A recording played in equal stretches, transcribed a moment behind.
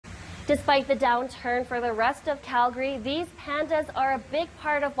Despite the downturn for the rest of Calgary, these pandas are a big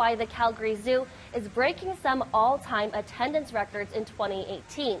part of why the Calgary Zoo is breaking some all-time attendance records in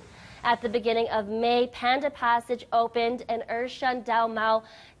 2018. At the beginning of May, Panda Passage opened and Ershun Dao Mao,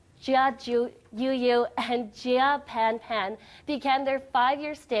 Jia Yu and Jia Pan Pan began their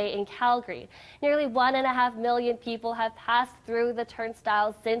 5-year stay in Calgary. Nearly 1.5 million people have passed through the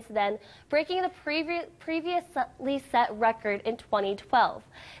turnstiles since then, breaking the previously set record in 2012,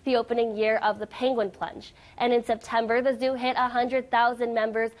 the opening year of the Penguin Plunge. And in September, the zoo hit 100,000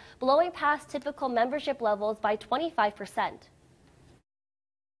 members, blowing past typical membership levels by 25%.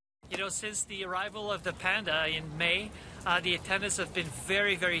 You know, since the arrival of the panda in May, the attendance have been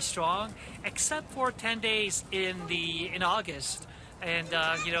very, very strong, except for 10 days in August. And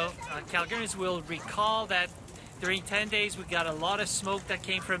Calgarians will recall that during 10 days we got a lot of smoke that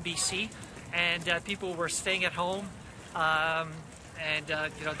came from BC, and people were staying at home, that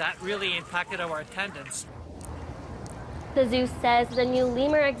really impacted our attendance. The zoo says the new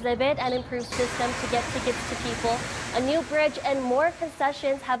lemur exhibit and improved system to get tickets to people, a new bridge, and more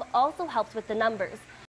concessions have also helped with the numbers.